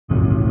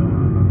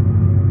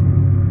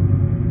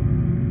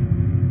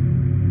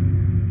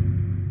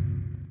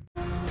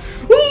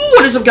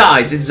is up,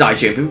 guys? It's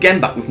IJP again,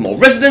 back with more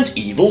Resident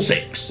Evil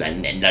 6,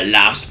 and in the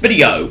last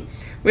video,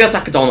 we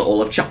attacked on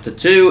all of Chapter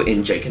 2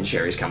 in Jake and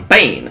Sherry's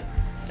campaign.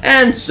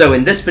 And so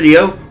in this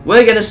video,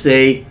 we're gonna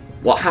see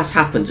what has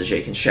happened to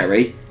Jake and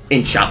Sherry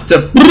in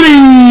Chapter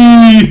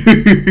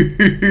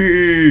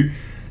 3!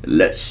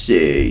 Let's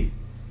see.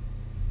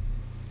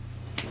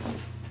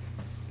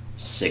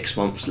 6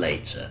 months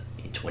later,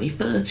 in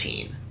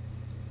 2013.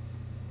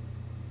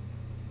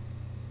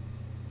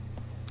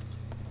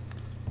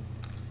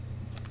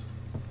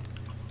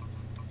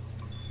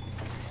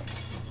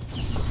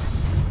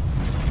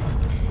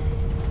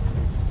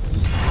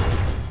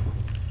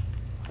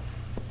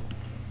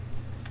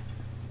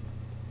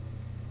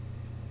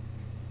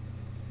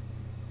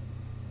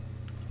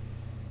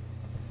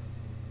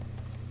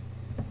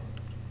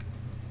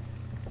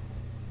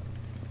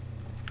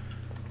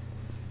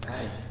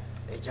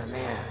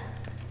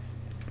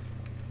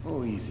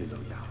 Oh, easy,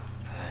 little y'all.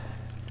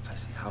 I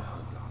see how long.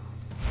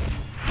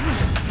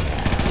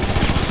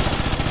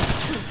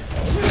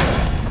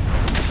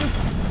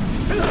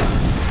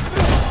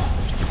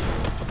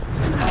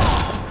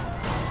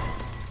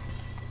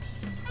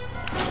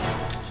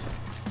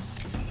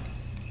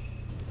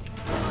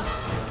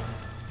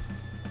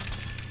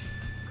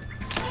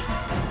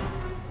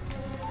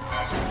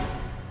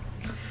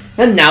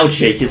 And now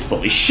Jake is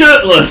fully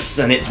shirtless,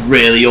 and it's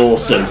really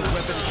awesome.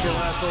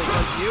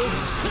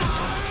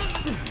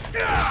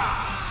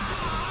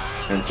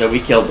 And so we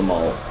killed them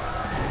all.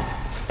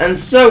 And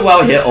so while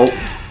we're here,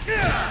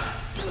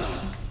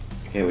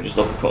 okay, we're just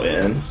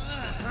uppercutting him.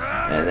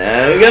 And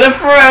then we're gonna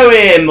throw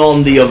him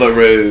on the other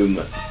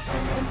room.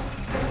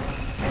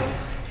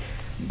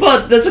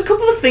 But there's a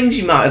couple of things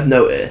you might have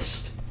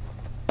noticed.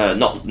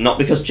 Not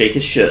because Jake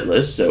is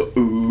shirtless, so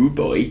ooh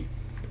boy.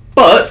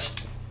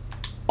 But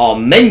our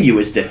menu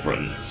is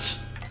different.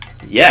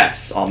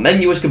 Yes, our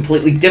menu is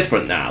completely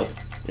different now.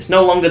 It's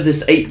no longer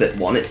this 8-bit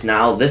one, it's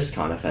now this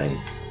kind of thing.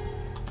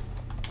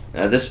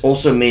 This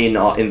also means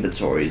our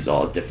inventories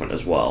are different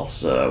as well,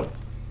 so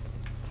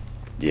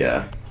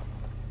yeah.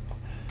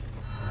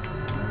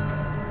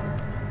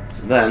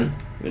 So then,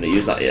 we're going to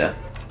use that here.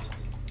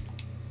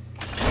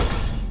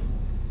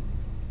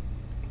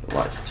 The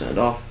lights are turned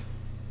off.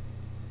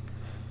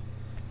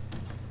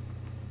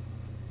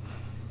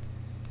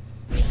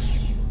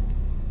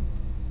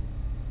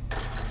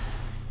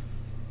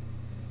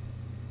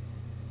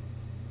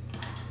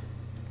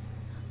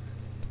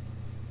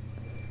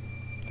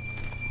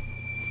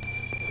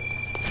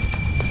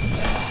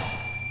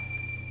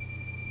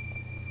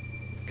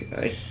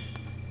 Okay.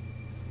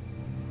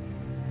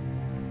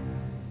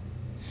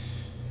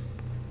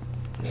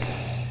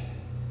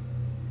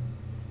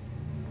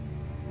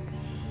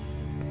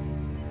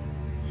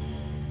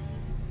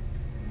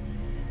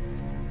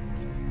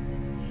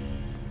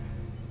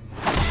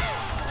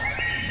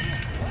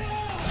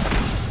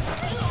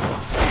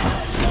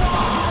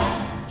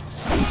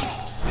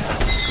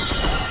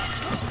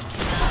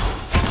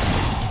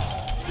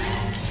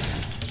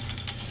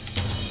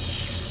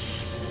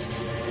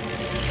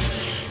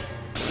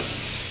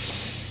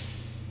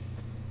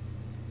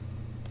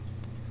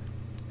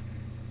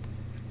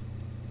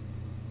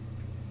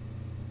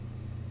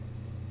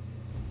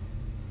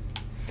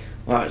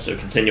 Alright, so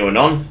continuing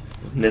on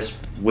in this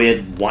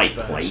weird white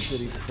place.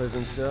 Shitty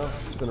prison cell.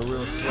 It's been a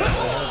real slap to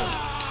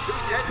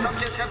heaven. 10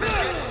 subjects have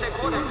escaped from their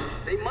quarters.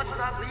 They must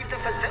not leave the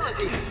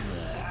facility.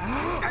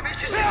 Permission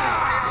to use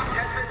firearms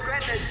has been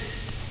granted.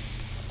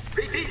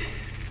 Repeat.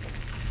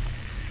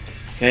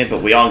 Okay,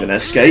 but we are going to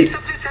escape.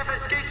 Subjects have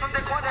escaped from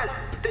their quarters.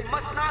 They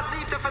must not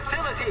leave the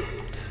facility.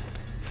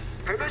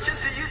 Permission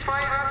to use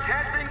firearms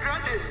has been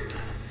granted.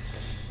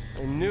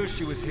 I knew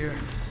she was here.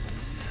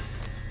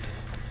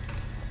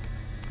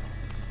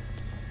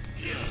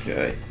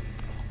 Okay.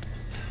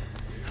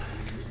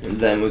 And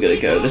then we're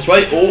gonna go this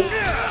way.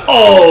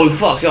 Oh,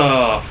 fuck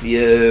off,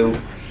 you.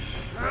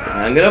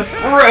 I'm gonna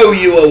throw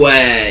you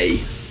away.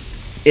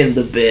 In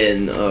the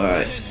bin,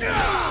 alright.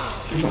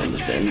 Not in the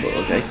bin, but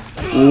okay.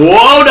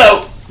 Whoa,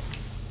 no!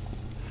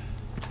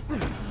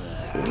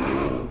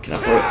 Ooh, can I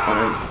throw it on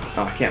him?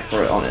 Oh, I can't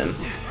throw it on him.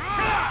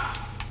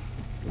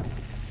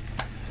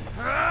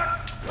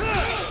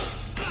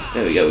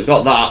 There we go, we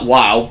got that.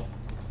 Wow.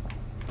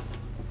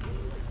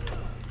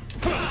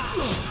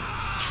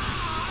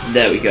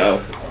 There we go.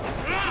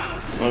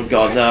 Oh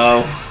god,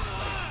 no.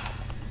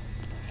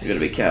 We gotta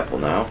be careful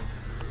now.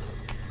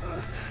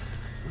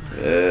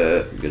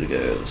 We're gonna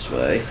go this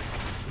way.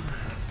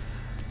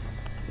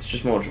 It's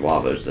just more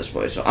Dwarvos this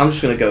way, so I'm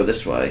just gonna go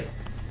this way.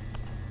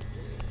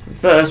 And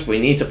first, we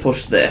need to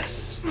push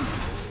this.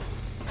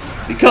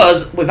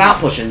 Because, without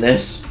pushing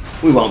this,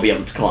 we won't be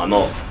able to climb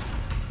up.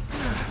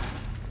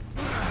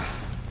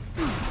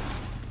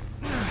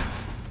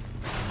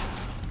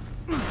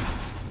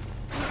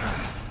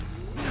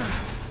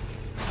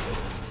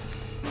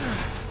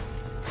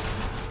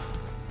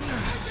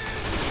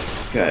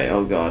 Okay,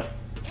 oh god.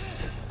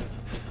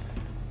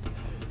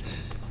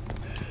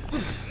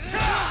 There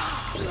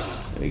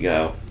we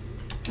go.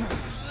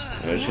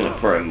 I'm just gonna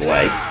throw him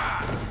away.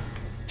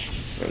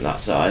 From that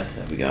side,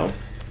 there we go.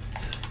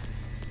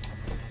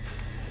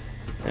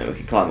 And we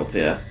can climb up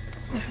here.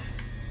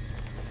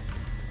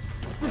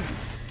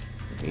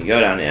 We can go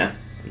down here.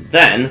 And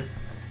then,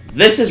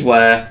 this is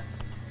where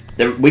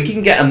we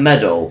can get a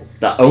medal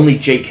that only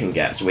Jake can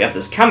get. So we have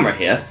this camera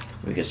here.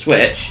 We can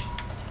switch.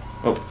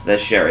 Oh,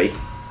 there's Sherry.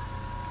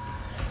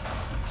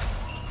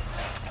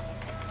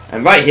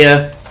 And right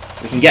here,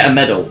 we can get a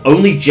medal.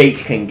 Only Jake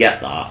can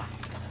get that.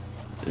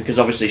 Because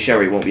obviously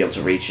Sherry won't be able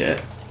to reach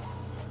it.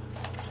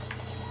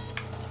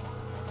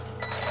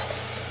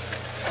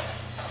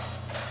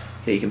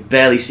 Okay, you can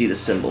barely see the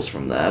symbols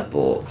from there,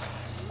 but...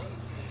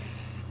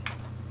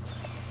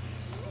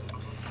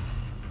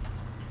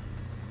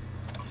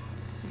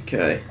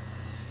 Okay.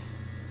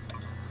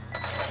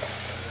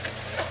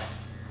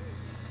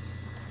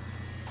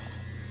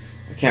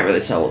 I can't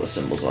really tell what the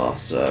symbols are,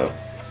 so...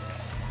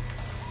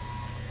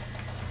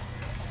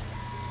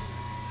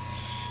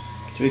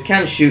 So we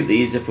can shoot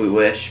these if we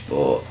wish,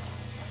 but...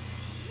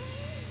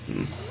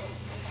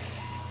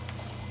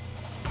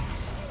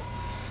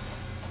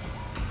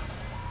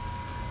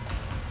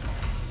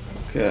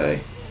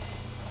 Okay.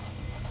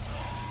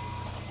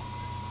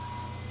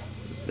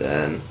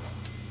 Then...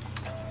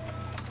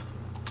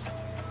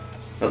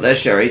 Oh, there's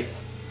Sherry.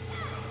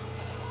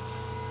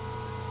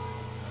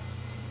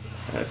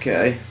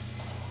 Okay.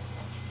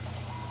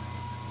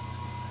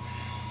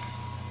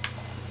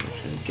 I'm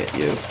just gonna get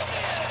you.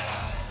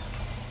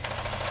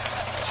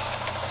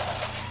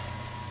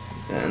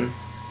 Then...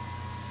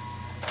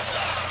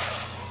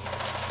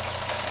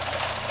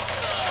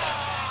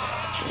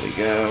 There we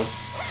go.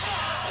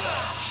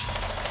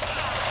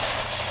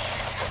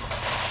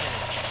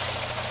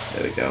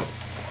 There we go.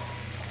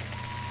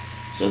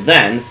 So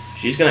then,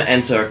 she's going to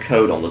enter a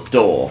code on the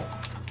door.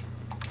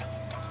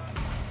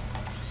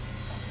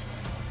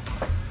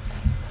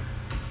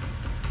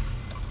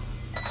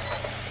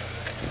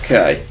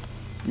 Okay.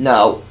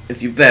 Now,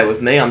 if you bear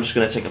with me, I'm just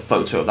going to take a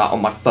photo of that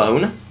on my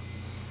phone.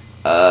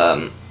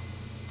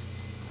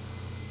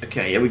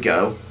 Okay, here we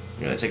go.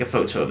 I'm going to take a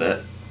photo of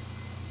it.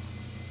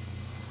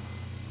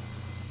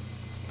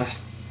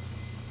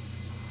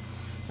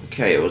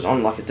 Okay, it was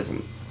on like a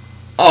different...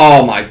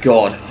 Oh my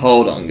god,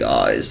 hold on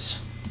guys.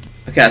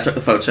 Okay, I took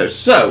the photo.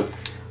 So,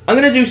 I'm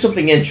going to do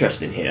something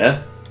interesting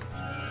here.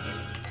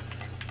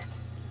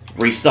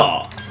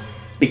 Restart.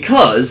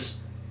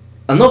 Because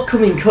an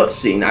upcoming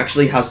cutscene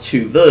actually has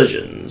 2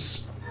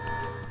 versions.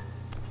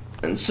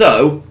 And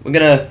so, we're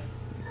going to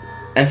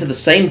enter the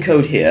same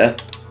code here.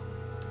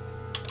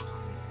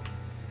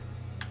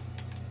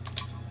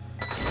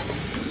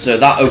 So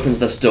that opens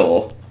this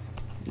door.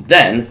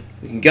 Then,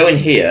 we can go in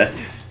here.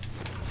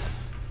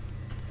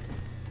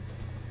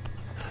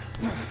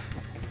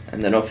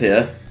 And then up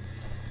here.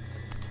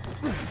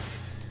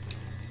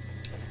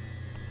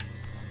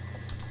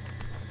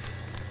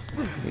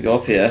 We go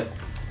up here.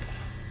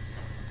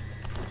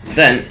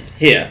 Then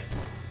here.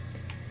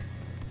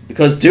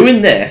 Because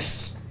doing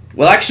this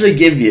will actually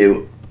give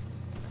you...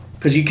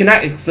 Because you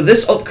can for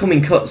this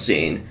upcoming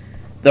cutscene,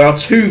 there are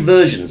 2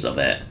 versions of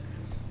it.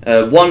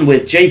 One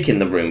with Jake in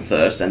the room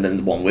first, and then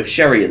the one with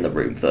Sherry in the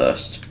room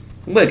first.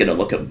 We're going to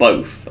look at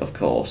both, of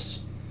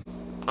course.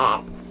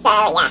 So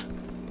yeah.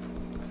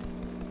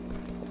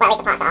 Well, at least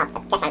the parts are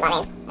different, I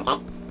mean, okay.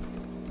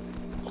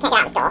 You can't get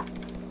out the store,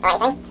 or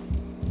anything.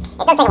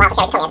 It does take a while for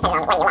Sherry to come here,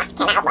 depending on when you last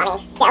came out, but I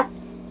mean, still.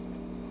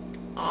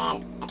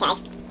 Okay.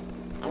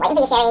 I'm waiting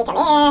for you, Sherry, come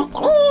here,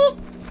 come here. Whoa.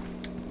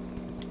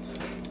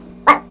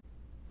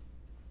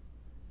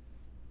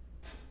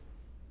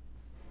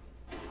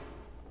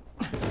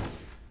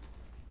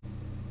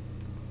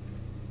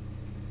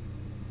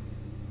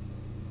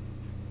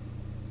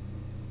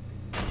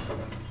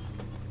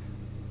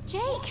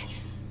 Jake!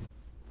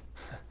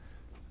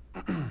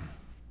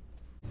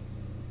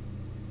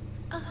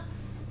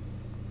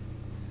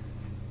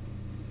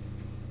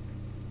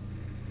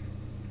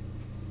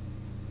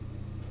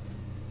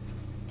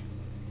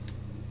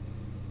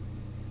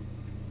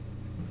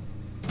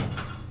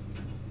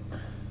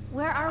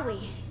 Where are we?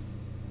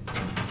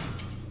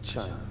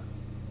 China.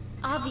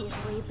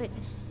 Obviously, but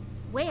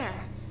where?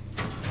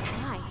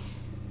 Why?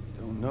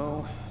 Don't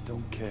know,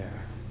 don't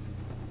care.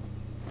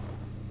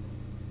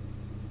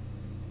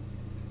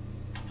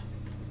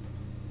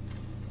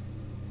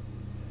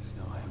 So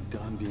I am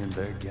done being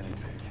their guinea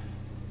pig.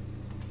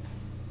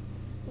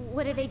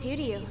 What did they do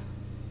to you?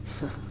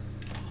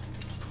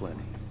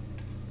 Plenty.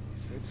 He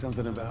said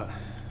something about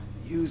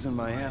using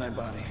my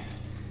antibody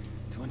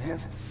to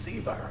enhance the C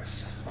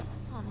virus.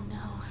 Oh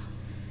no.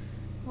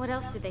 What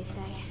else did they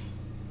say?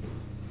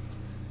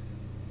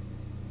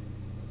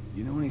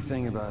 You know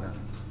anything about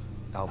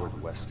Albert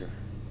Wesker?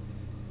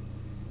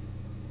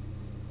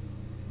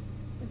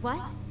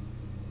 What?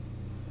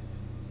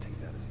 Take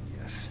that as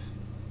a yes.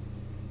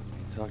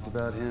 We talked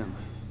about him.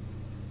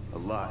 A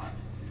lot.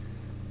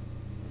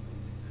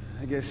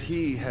 I guess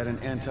he had an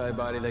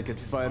antibody that could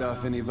fight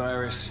off any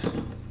virus.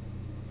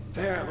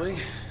 Apparently,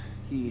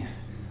 he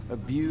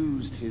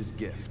abused his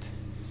gift.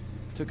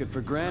 Took it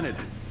for granted.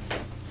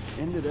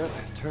 Ended up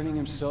turning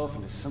himself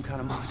into some kind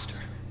of monster.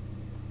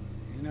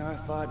 You know, I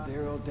thought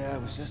dear old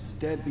Dad was just a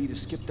deadbeat who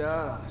skipped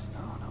out on us.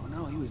 No,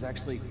 no, he was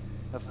actually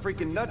a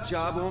freaking nut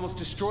job who almost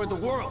destroyed the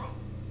world.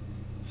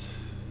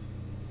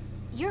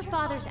 Your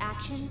father's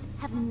actions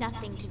have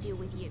nothing to do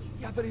with you.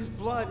 Yeah, but his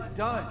blood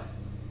does.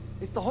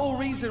 It's the whole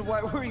reason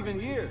why we're even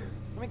here.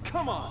 I mean,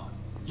 come on.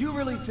 You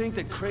really think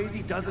that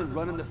crazy doesn't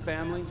run in the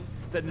family?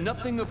 That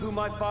nothing of who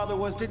my father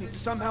was didn't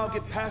somehow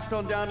get passed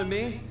on down to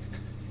me?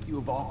 You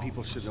of all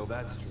people should know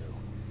that's true.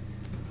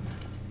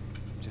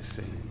 Just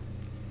saying.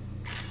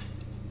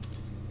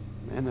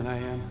 Man that I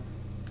am.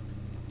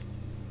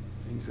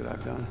 Things that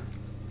I've done.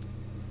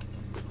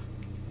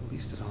 At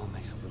least it all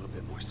makes a little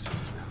bit more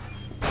sense now.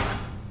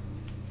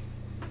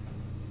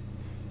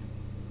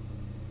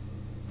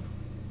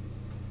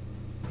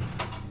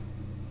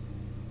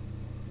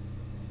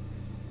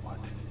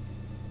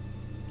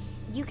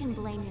 You can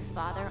blame your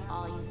father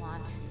all you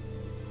want,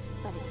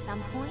 but at some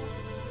point,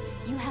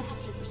 you have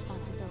to take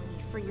responsibility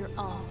for your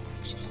own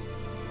actions.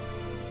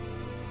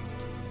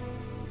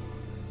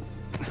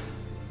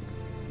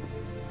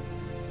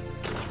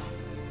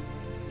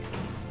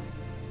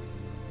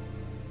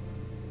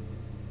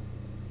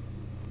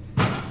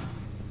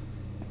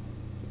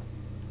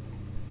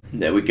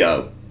 There we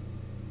go.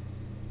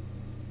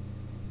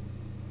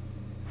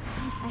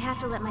 I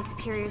have to let my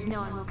superiors know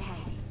I'm okay.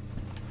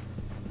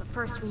 But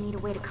first, we need a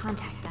way to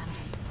contact them.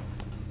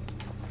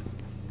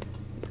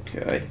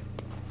 Okay.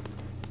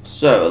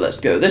 So, let's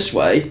go this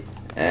way,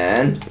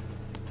 and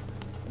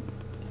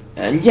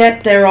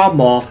yet there are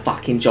more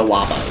fucking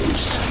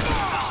Jawabos.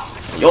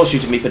 You're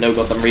shooting me for no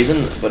goddamn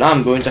reason, but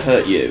I'm going to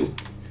hurt you.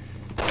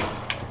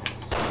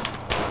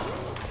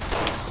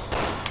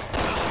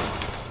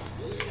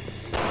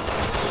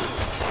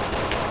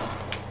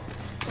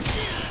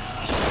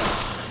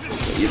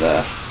 Get you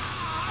there.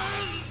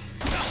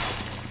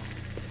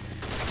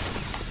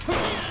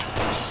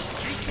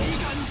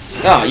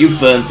 Ah, you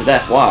burned to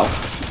death, wow.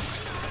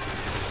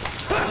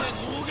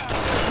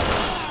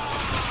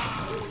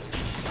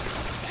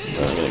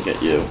 I'm gonna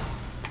get you.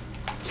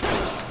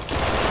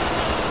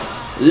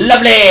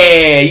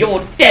 Lovely!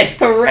 You're dead!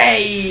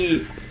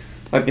 Hooray!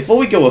 Right, before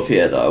we go up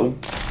here, though,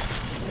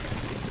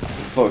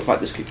 before we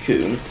fight this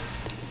cocoon,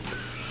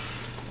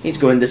 we need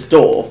to go in this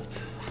door.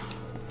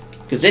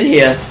 Because in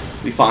here,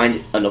 we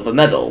find another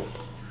medal.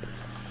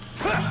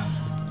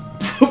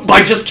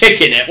 By just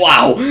kicking it,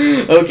 wow!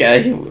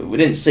 Okay, we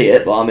didn't see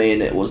it, but I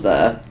mean, it was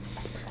there.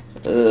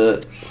 Destroy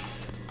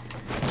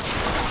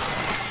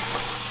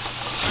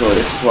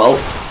this as well.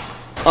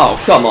 Oh,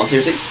 come on,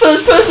 seriously.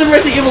 First person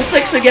Resident Evil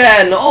 6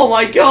 again! Oh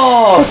my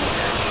god!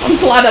 I'm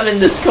glad I'm in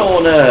this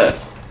corner!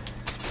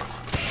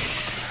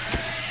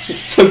 It's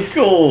so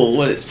cool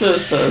when it's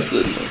first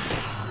person.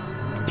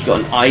 You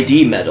got an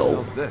ID medal.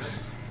 What's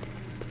this?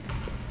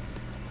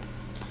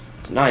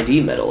 An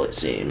ID medal, it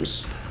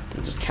seems.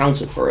 It's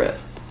accounted for it.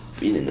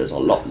 Meaning there's a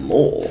lot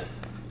more.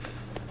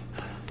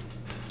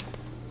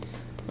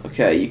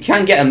 Okay, you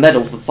can get a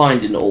medal for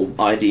finding all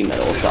ID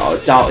medals, but I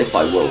doubt if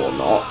I will or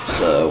not,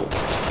 so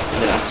I'm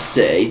gonna have to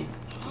see.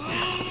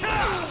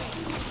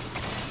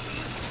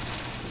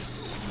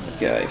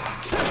 Okay.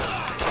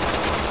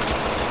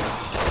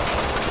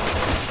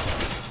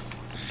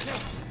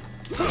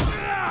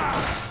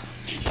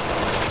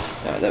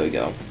 Alright, there we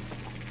go.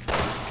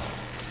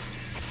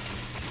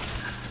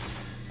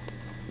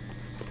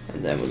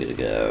 And then we're gonna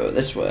go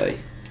this way.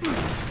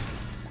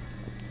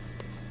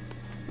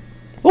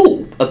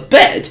 Oh, a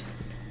bed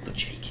for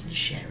Jake and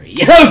Sherry.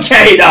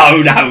 Okay,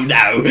 no.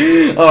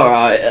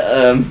 Alright,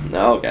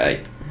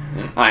 okay.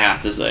 I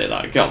have to say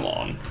that, come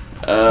on.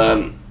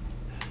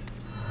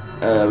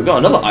 We got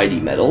another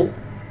ID medal.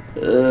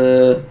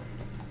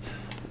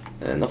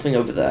 Nothing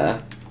over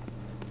there.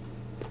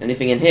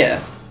 Anything in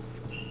here?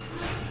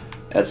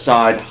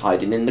 Outside,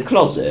 hiding in the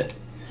closet.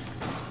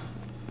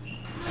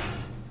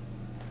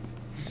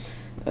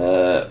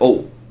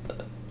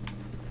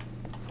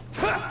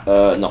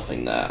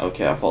 Nothing there.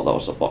 Okay, I thought that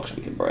was a box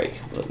we could break,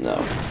 but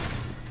no.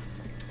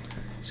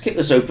 Let's kick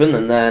this open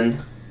and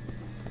then...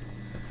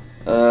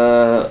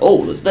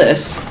 oh, there's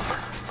this.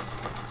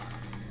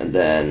 And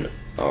then...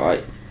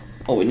 Alright.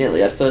 Oh, we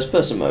nearly had first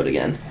person mode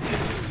again.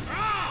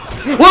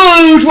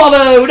 Whoa,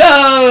 Twabo!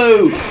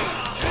 No!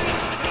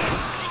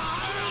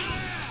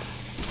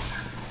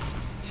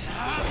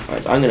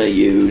 Alright, I'm gonna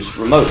use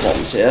remote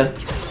bombs here.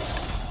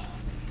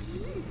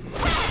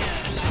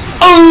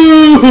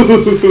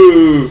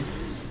 Oh!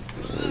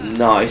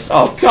 Nice.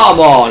 Oh, come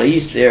on. Are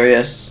you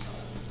serious?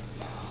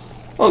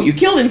 Oh, you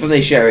killed him for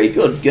me, Sherry.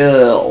 Good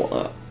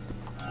girl.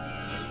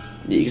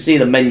 You can see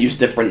the menu's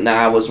different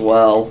now as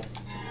well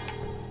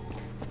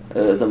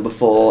than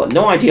before.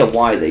 No idea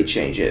why they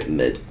change it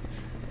mid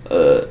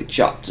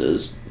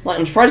chapters. Like,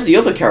 I'm surprised the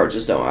other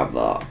characters don't have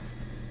that.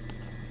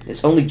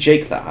 It's only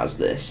Jake that has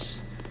this.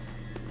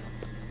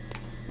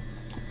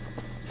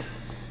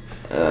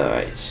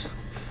 Alright.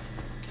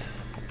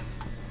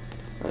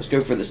 Let's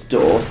go for this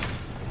door.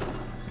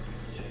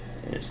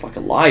 It's like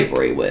a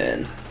library we're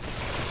in.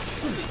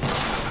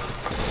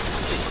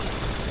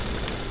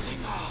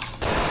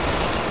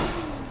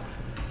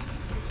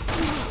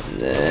 And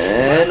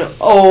then...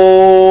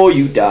 Oh,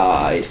 you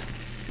died.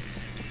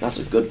 Now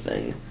That's a good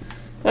thing.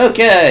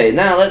 Okay,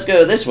 now let's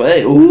go this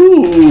way.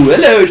 Ooh,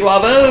 hello,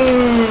 Dravo!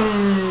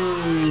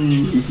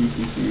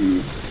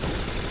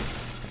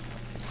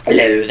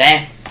 Hello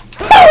there.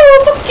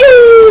 Oh, fuck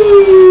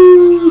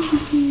you!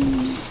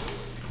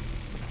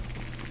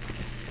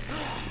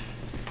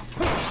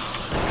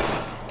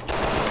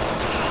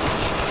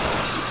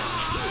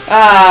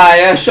 Ah,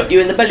 I shot you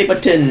in the belly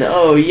button.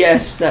 Oh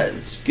yes,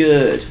 that's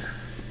good.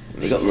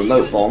 You got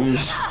remote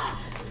bombs.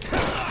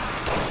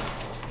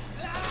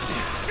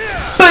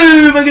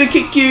 Boom! I'm gonna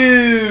kick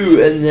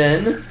you, and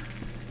then.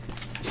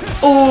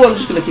 Oh, I'm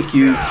just gonna kick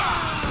you.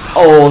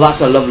 Oh,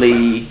 that's a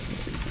lovely.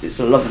 It's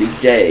a lovely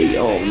day.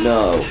 Oh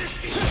no.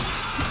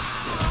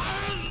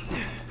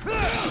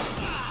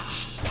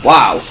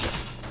 Wow.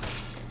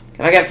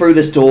 Can I get through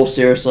this door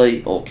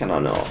seriously, or can I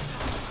not?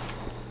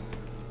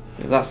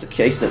 If that's the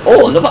case, then...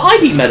 Oh, another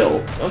ID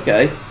medal!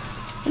 Okay.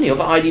 Any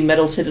other ID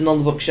medals hidden on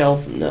the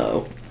bookshelf?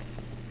 No.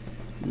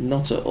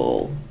 Not at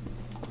all.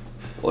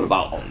 What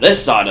about on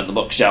this side of the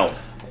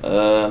bookshelf?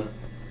 No.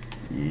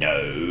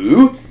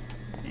 No.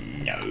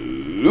 No,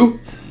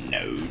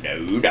 no,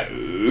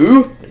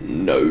 no.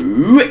 No,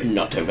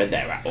 not over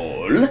there at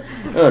all.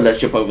 Let's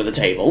jump over the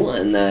table,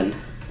 and then...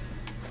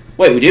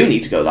 Wait, we do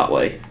need to go that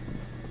way.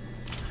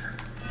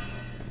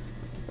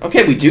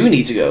 Okay, we do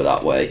need to go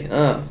that way.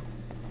 Oh,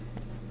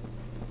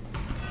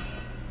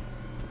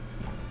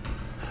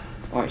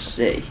 I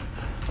see.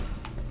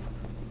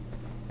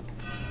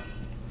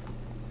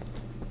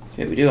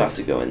 Okay, we do have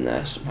to go in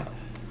there somehow.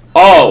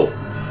 Oh!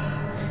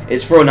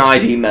 It's for an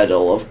ID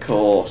medal, of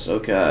course.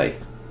 Okay.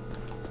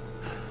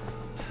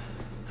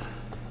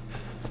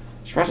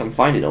 Surprised I'm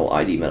finding all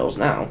ID medals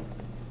now.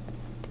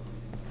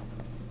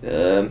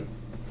 What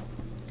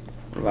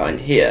about in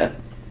here?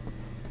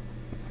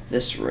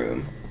 This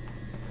room.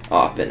 Oh,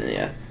 I've been in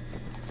here.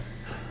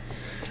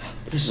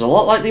 This is a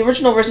lot like the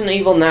original Resident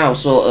Evil now,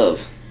 sort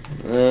of.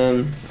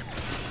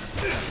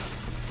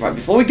 Right,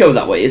 before we go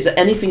that way, is there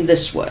anything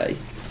this way?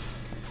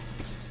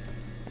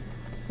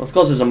 Well, of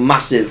course, there's a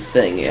massive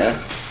thing here.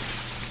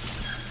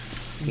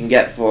 You can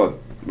get for a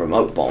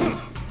remote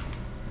bomb.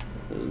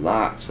 There's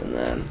that, and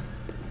then...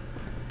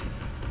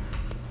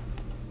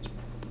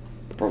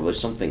 probably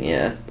something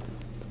here.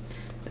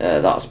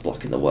 That's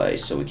blocking the way,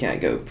 so we can't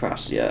go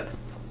past yet.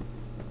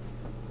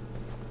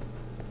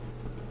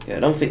 Okay, I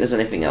don't think there's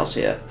anything else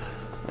here.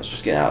 Let's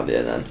just get out of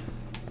here then.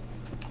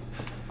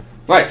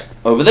 Right,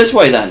 over this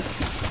way then.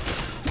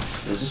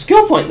 There's a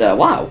skill point there,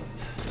 wow.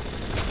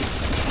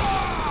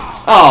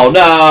 Oh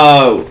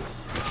no!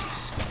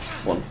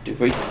 1, 2,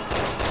 3.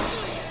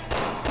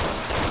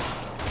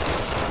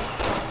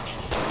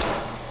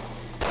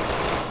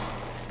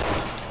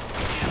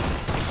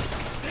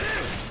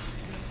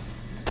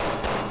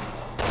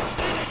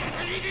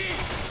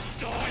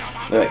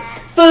 Alright.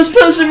 First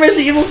person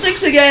Resident Evil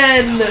 6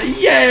 again!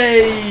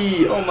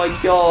 Yay! Oh my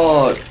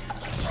god.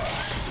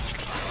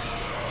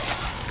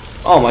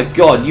 Oh my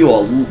god, you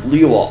are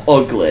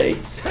ugly.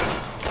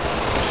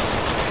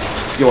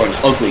 You're an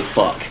ugly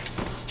fuck.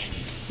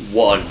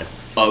 One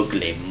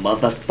ugly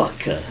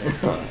motherfucker.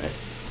 Alright.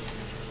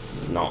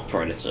 Not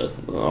Predator.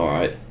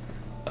 Alright.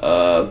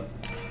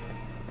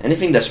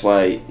 Anything this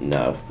way?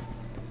 No.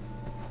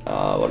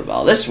 What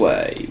about this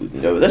way? We can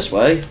go this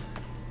way.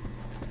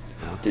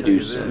 To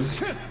do some.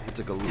 It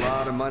took a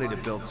lot of money to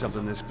build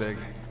something this big.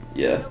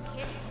 Yeah. No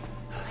kidding.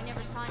 I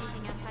never saw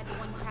anything outside the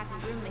one crappy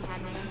room they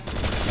had me in.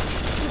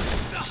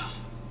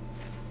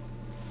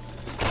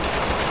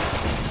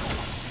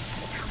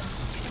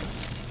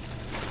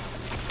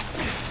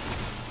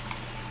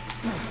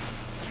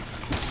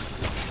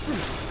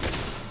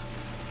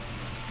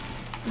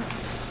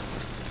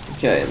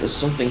 Okay, there's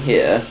something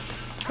here.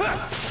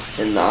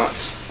 In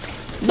that.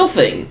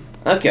 Nothing!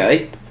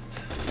 Okay.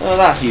 Oh,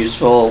 that's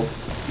useful.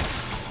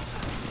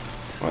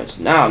 Right,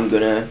 so now I'm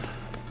gonna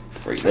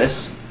break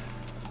this.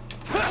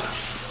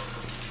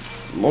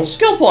 More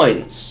skill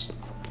points!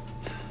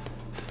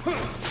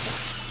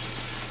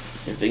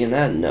 Anything in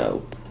there?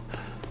 No.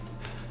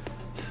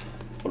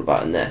 What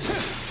about in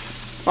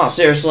this? Oh,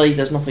 seriously?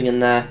 There's nothing in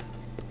there?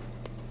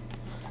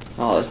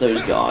 Oh, there's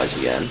those guys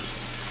again.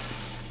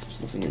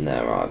 There's nothing in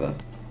there either.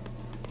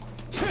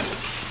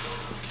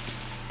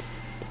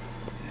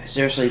 Okay,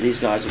 seriously, these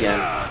guys again.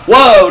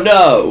 Whoa,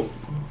 no!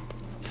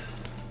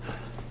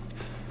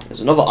 There's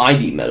another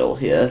ID medal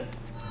here.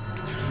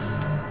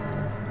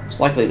 It's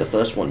likely the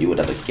first one you would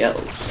ever get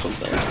or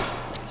something.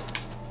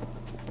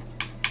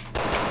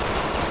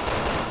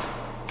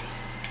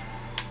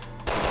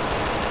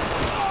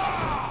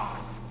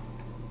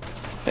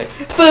 Okay.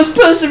 First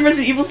person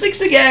Resident Evil 6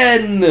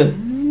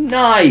 again!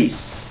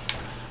 Nice!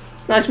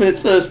 It's nice when it's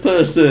first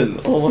person.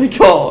 Oh my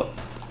god.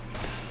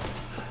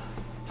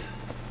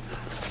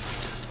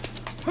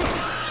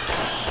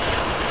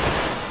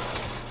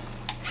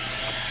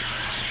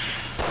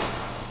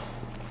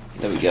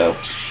 There we go.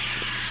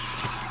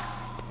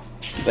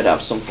 You better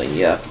have something,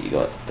 yeah. You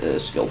got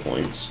skill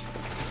points.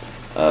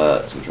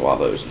 Some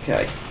Dravos,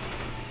 okay.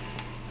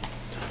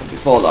 And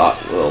before that,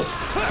 we'll...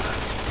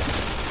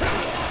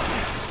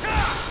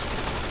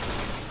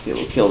 Okay,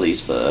 we'll kill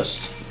these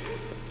first.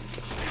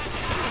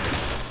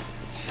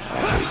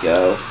 There we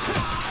go.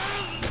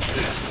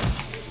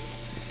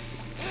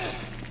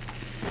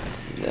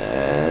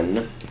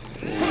 Then...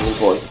 oh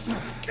boy.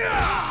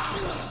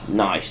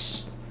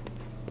 Nice.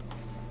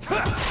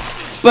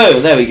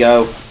 Boom! There we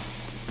go.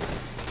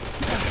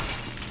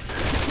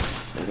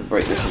 I can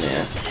break this in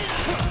here.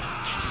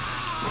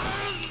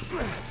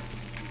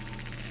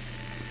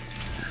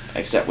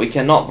 Except we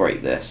cannot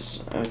break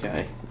this.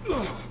 Okay.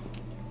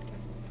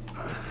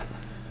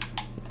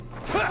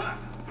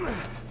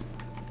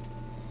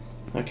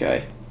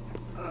 Okay.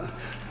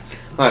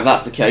 Alright, if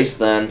that's the case,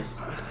 then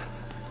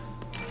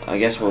I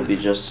guess we'll be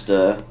just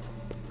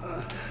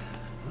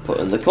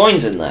putting the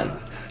coins in then.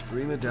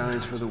 3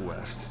 medallions for the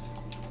west.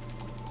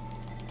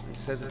 It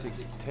says it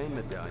takes 10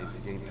 medallions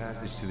to gain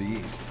passage to the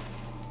east.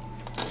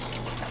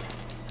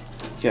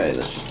 Okay,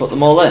 let's just put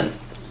them all in.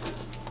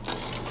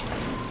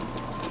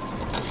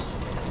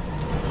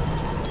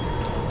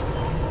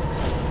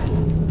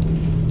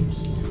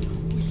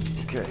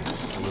 Okay, I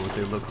know what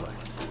they look like.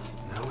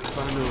 Now we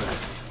find the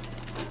rest.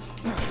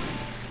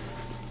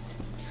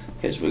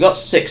 Okay, so we got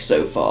 6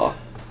 so far.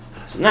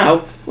 So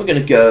now we're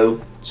gonna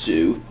go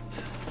to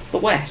the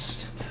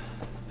west.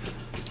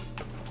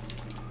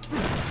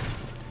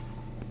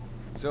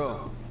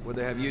 So, what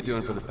they have you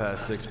doing for the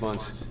past 6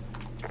 months?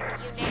 You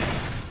named it.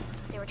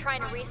 They were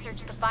trying to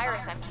research the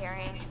virus I'm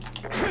carrying.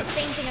 It's the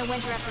same thing I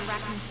went through after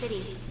Raccoon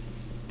City.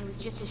 It was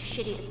just as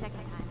shitty the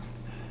second time.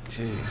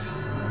 Jeez,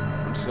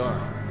 I'm sorry.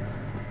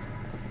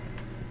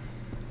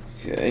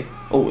 Okay.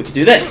 Oh, we can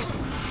do this!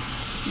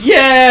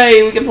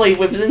 Yay! We can play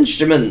with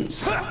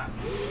instruments!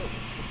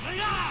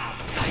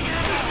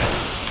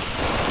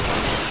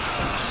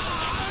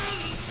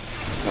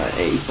 Right,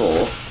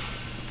 84. 1,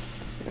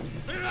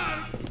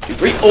 2,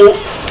 3. Oh!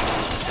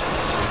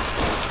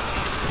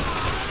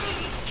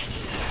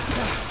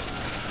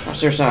 Oh,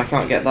 seriously, I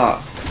can't get that.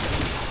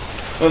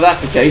 Well, if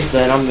that's the case,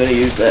 then I'm gonna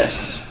use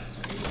this.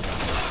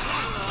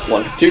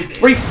 1, 2,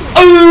 3.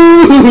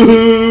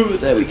 Oh!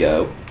 There we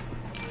go.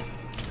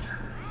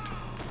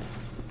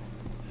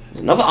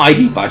 There's another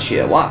ID badge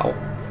here. Wow.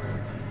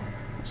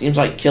 Seems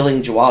like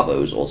killing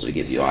Juavos also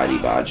give you ID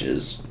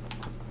badges.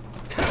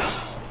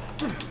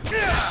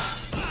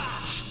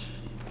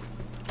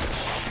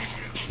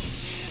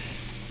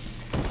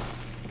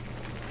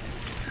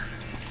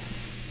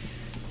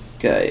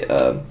 Okay,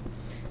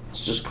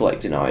 it's just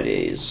collecting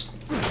IDs.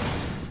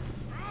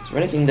 Is there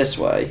anything this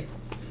way?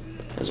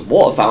 There's a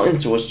water fountain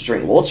to us to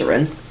drink water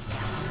in.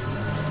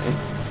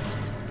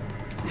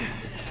 Okay.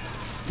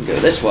 We can go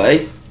this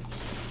way.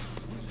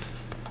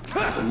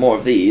 For more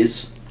of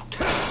these.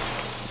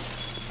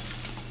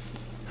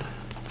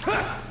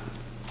 I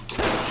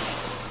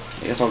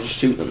guess I'll just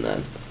shoot them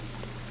then.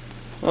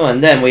 Oh,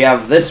 and then we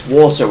have this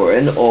water we're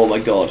in. Oh my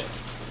god.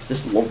 Is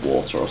this love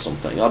water or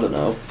something? I don't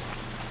know.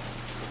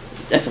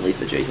 Definitely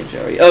for Jake and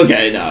Jerry.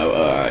 Okay, no,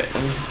 alright.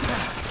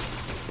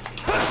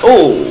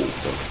 Oh!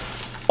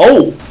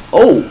 Oh!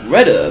 Oh!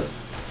 Red herb!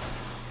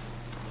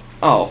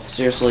 Oh,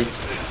 seriously?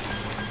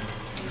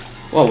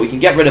 Well, we can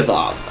get rid of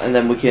that, and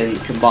then we can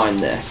combine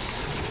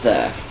this.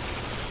 There.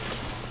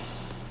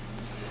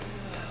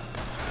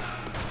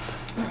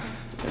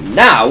 And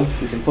now,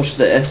 we can push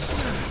this.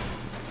 I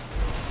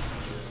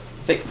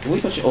think, can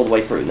we push it all the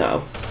way through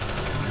now?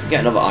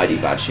 Get another ID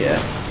badge here.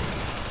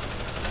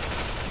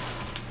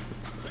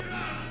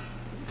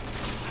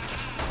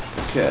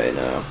 Okay,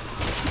 now.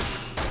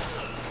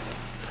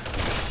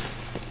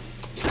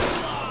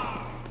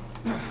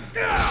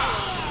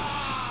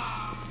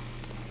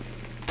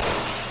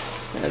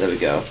 Yeah, there we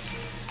go.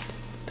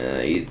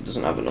 He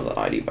doesn't have another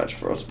ID badge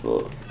for us,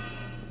 but...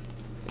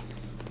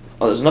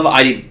 oh, there's another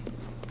ID...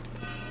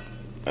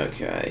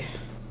 okay.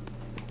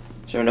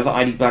 Is there another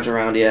ID badge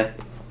around here?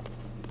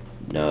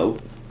 No.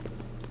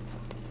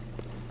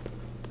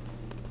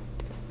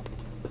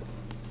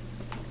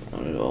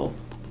 Not at all.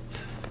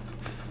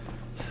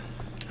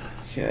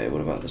 Okay,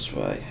 what about this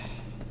way?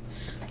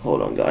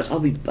 Hold on, guys, I'll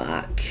be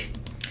back.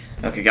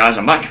 Okay, guys,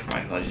 I'm back.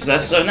 Right, apologies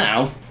there. So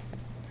now,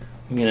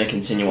 I'm going to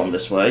continue on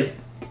this way.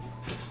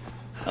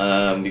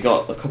 We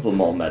got a couple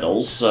more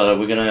medals, so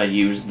we're going to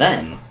use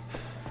them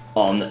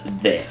on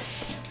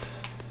this.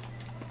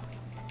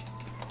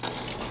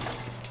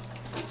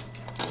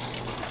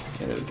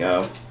 Okay, there we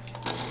go.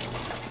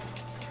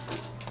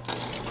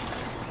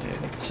 Okay,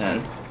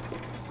 10.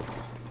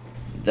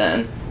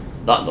 Then,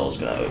 that door's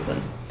going to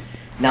open.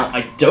 Now,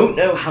 I don't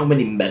know how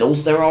many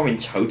medals there are in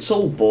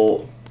total,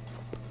 but...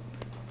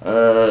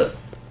 I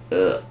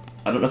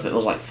don't know if it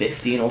was like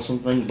 15 or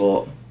something,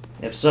 but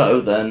if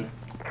so, then...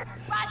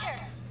 Roger.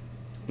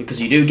 Because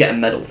you do get a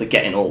medal for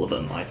getting all of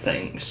them, I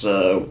think,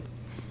 so...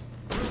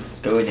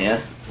 let's go in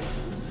here.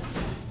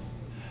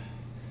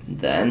 And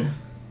then...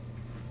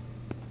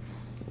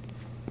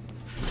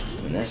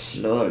 and then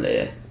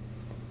slowly...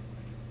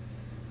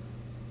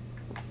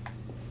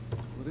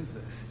 What is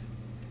this?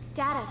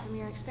 Data from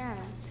your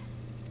experiments.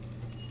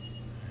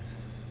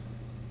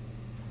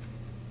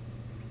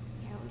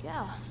 Here we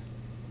go.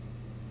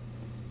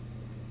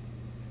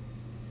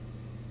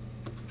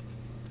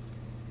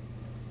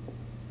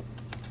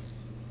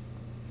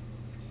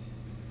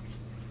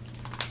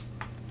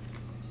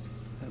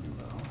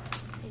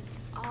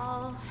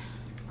 go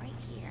right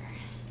here.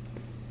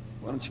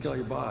 Why don't you call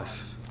your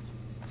boss?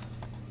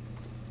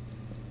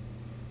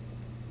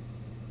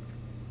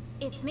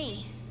 It's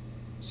me,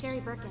 Sherry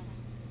Birkin.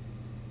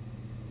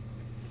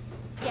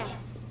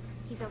 Yes,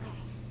 he's okay.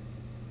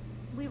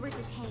 We were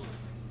detained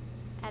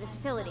at a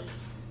facility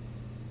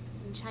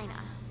in China.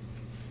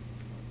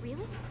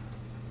 Really?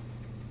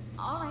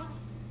 All right.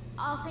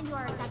 I'll send you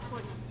our exact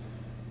coordinates.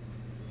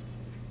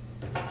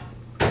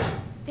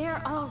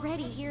 They're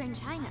already here in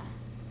China.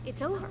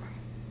 It's over.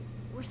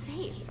 We're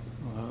saved.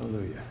 Oh,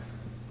 hallelujah.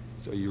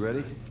 So you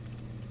ready?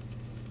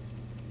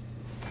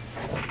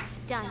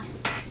 Done.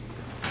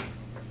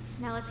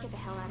 Now let's get the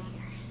hell out of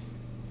here.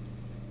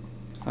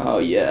 Oh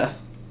yeah.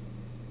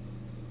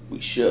 We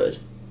should.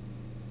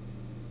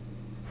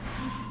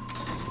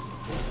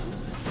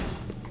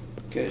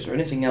 Okay, is there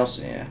anything else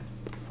in here?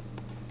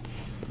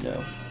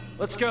 No.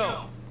 Let's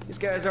go. These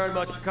guys aren't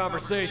much for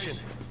conversation.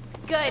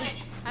 Good.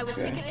 I was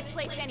sick of this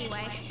place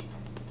anyway.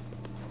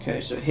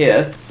 Okay, so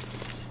here,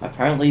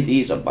 apparently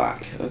these are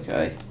back.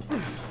 Okay.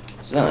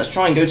 So now let's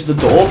try and go to the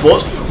door,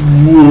 but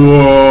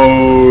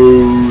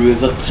whoa,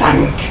 there's a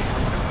tank.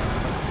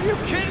 Are you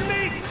kidding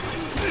me?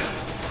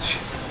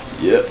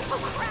 Yep.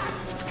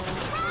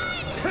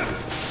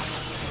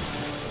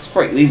 Let's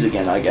break these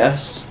again, I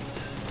guess.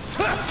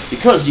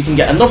 Because you can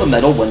get another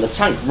medal when the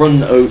tank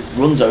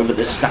runs over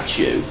this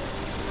statue.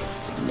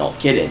 Not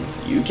kidding,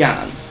 you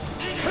can.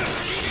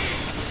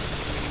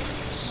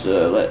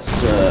 So let's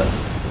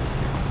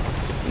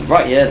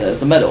right here, there's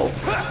the medal.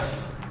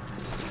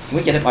 Can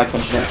we get it by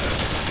punching it?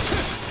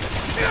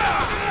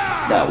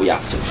 No, we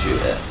have to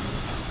shoot it.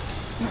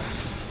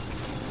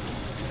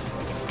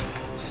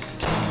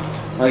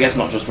 I guess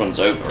not just runs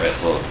over it,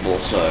 but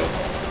also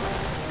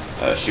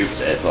shoots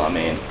it, but I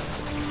mean,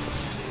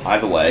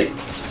 either way.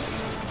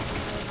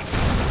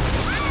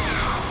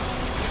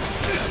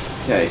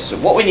 Okay, so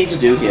what we need to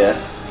do here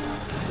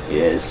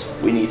is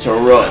we need to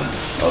run,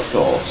 of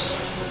course.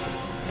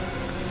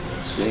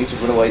 So we need to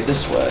run away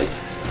this way.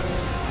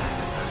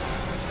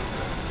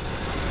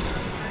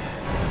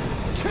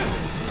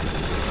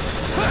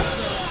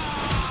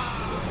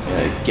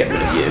 Yeah, get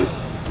rid of you.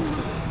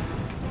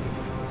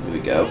 Here we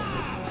go.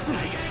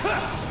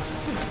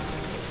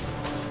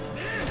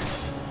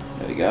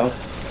 There we go.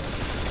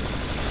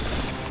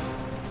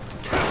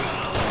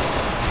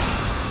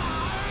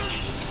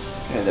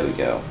 Okay, there we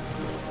go.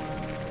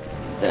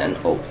 Then,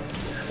 oh,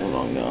 hold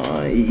on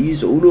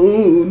guys, hold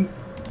on.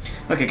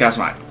 Okay guys,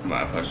 my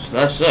apologies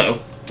there,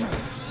 so.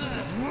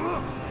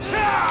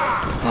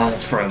 Oh,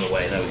 let's throw him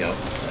away, there we go.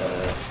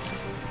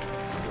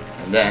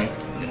 And then,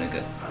 I'm gonna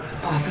go.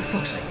 Oh, for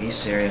fuck's sake, are you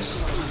serious?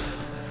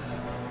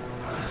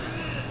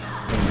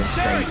 In this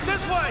state.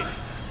 This way!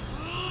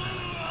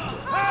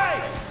 Hey!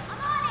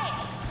 I'm on it!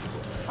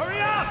 Hurry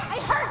up! I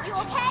heard you,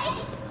 okay?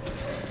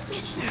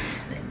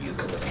 Then you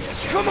come up here.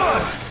 Come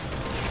on!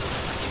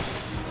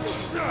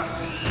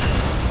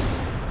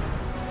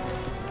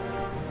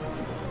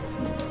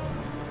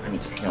 I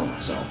need to heal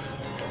myself.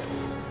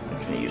 I'm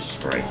just gonna use a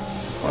spray.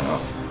 Why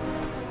not?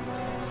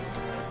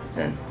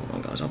 Then, hold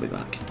on guys, I'll be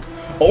back.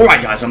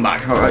 Alright guys, I'm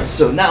back. Alright,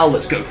 so now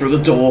let's go through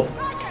the door.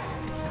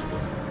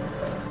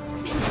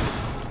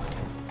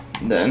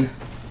 And then...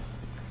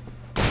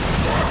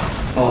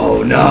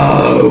 oh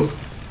no!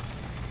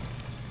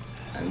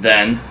 And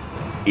then,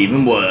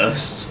 even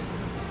worse...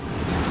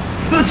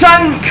 the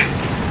tank!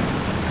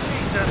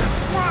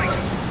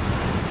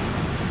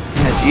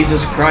 Yeah,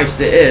 Jesus Christ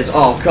it is.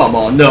 Oh, come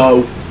on,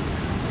 no.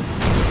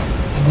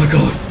 Oh my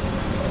god.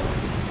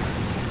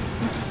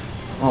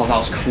 Oh, that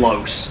was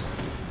close.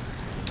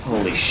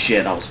 Holy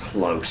shit, that was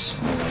close.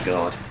 Oh my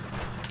god.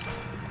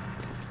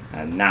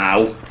 And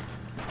now...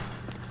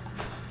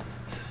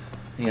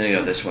 I'm gonna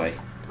go this way.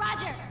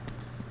 Roger.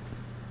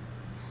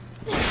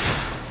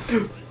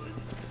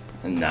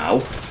 And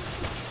now...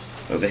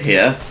 over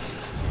here...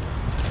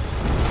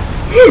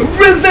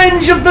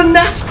 revenge of the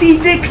nasty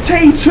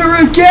dictator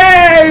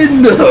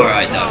again!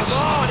 Alright, no.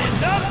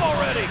 Enough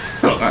already!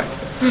 Alright,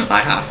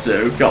 I have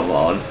to, come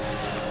on.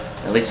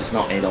 At least it's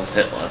not Adolf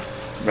Hitler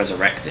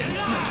resurrecting.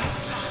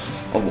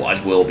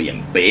 Otherwise we'll be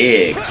in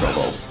big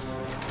trouble.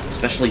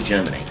 Especially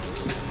Germany.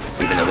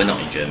 Even though we're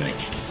not in Germany.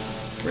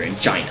 We're in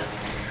China.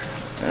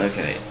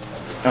 Okay.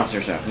 Oh,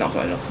 seriously, I've not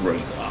got enough room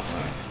for that.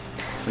 Right.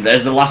 And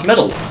there's the last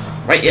medal.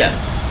 Right here.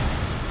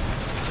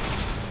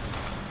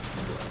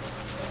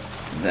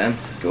 And then,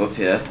 go up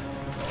here.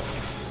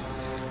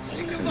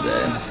 And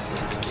then...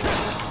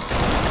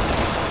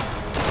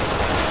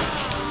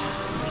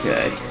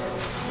 okay.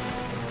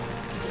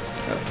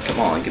 Oh, come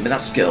on, give me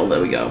that skill.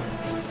 There we go.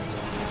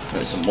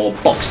 There's some more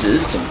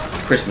boxes, some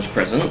Christmas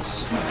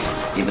presents.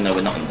 Even though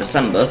we're not in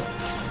December.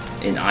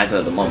 In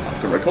either the month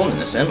I'm recording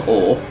this in,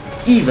 or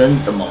even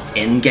the month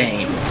in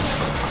game.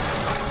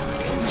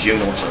 In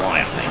June or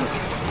July, I think.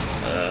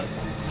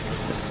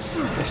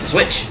 Push the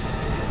switch.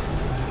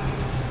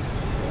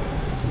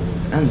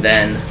 And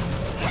then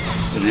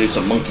we'll do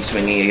some monkey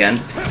swinging again.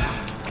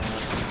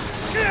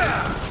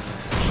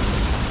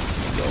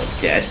 You're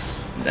dead.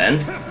 And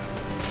then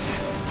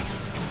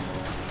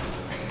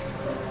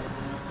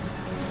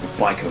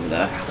bike over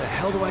there. How the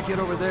hell do I get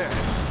over there?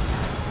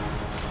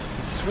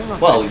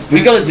 Well,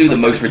 we gotta do the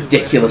most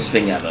ridiculous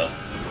thing ever.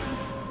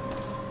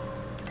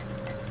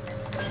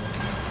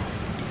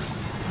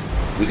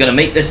 We're gonna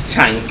make this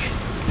tank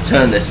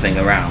turn this thing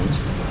around.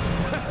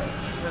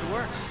 That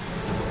works.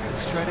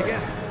 Let's try it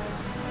again.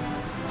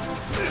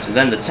 So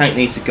then the tank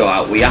needs to go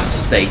out. We have to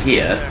stay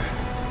here. There.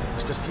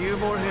 Just a few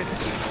more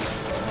hits.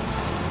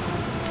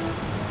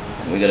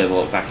 And we gotta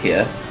walk back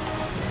here.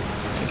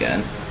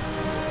 Again.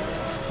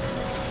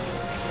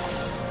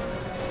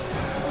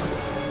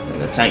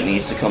 And the tank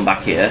needs to come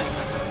back here.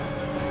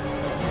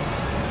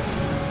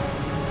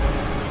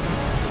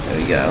 There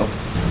we go.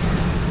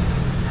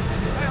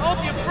 I hope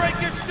you break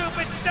your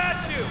stupid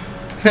statue!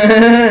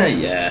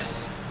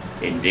 Yes,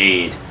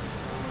 indeed.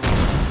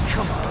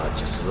 Come on,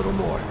 just a little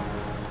more.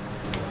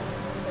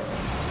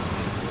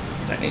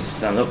 Tank needs to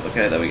stand up.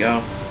 Okay, there we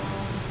go.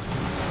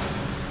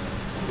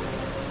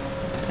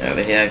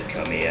 Over here,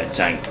 come here,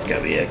 tank,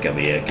 come here, come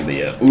here, come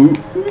here. Ooh,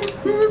 ooh,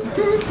 ooh,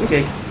 ooh.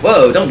 Okay.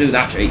 Whoa, don't do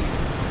that, Jake.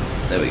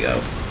 There we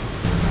go.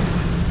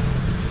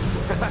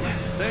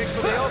 Thanks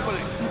for the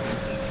opening.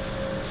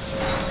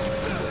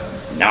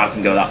 Now I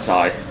can go that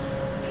side.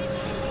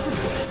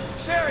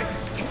 Sherry,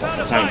 Jump off found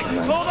the a tank bike. and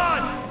then... Hold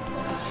on.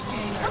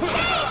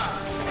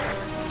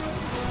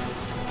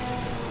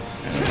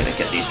 And I'm gonna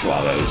get these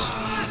Dwarvos.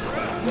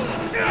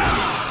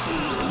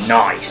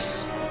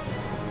 Nice!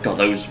 Got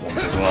those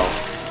ones as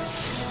well.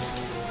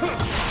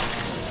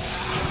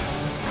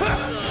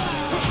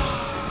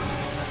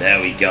 There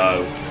we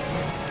go.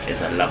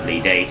 It's a lovely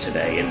day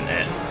today, isn't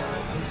it?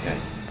 Okay.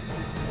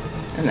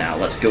 And now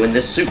let's go in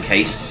this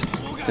suitcase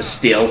to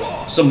steal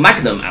some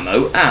magnum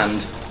ammo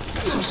and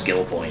some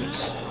skill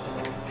points.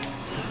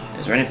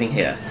 Is there anything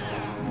here?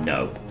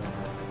 No.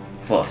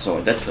 I thought I saw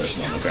a dead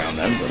person on the ground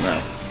then, but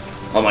no.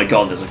 Oh my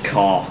god, there's a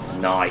car.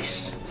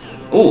 Nice.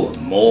 Oh,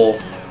 more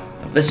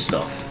of this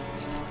stuff.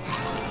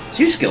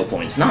 2 skill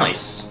points,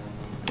 nice.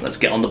 Let's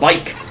get on the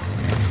bike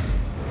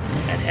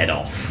and head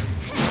off.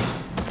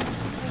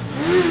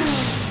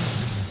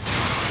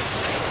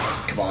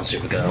 Come on,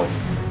 Supergirl.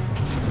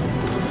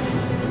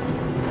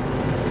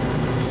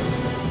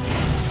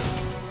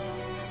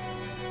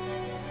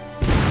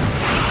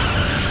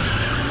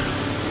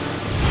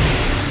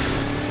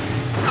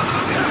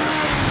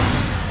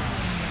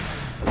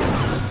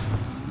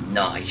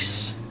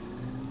 Nice.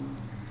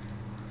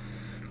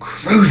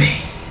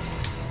 Groovy.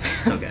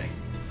 Okay.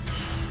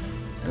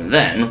 And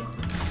then,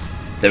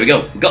 there we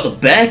go. We got the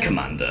Bear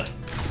Commander.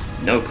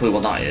 No clue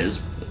what that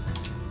is.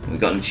 We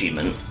got an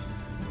achievement.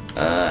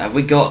 Have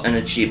we got an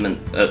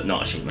achievement?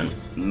 Not achievement.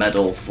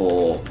 Medal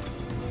for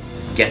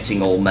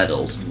getting all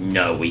medals?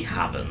 No, we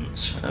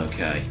haven't.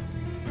 Okay.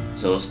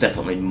 So it's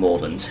definitely more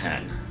than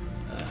 10.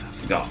 I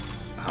forgot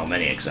how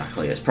many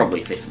exactly. It's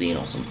probably 15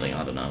 or something.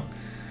 I don't know.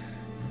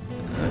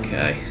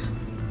 Okay.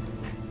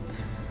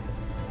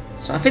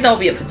 So I think that'll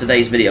be it for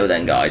today's video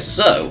then, guys.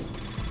 So,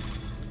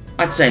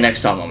 I'd say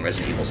next time on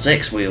Resident Evil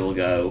 6, we will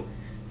go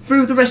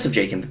through the rest of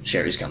Jake and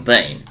Sherry's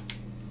campaign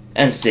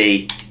and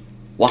see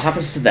what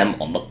happens to them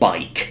on the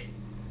bike.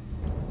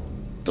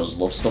 Does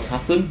love stuff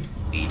happen?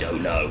 We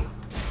don't know.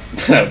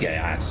 Okay,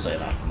 I had to say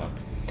that, come on.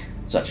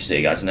 So I'll just see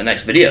you guys in the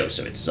next video.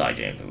 So it's I,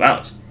 James,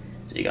 about. See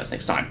you guys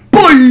next time.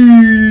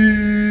 Bye!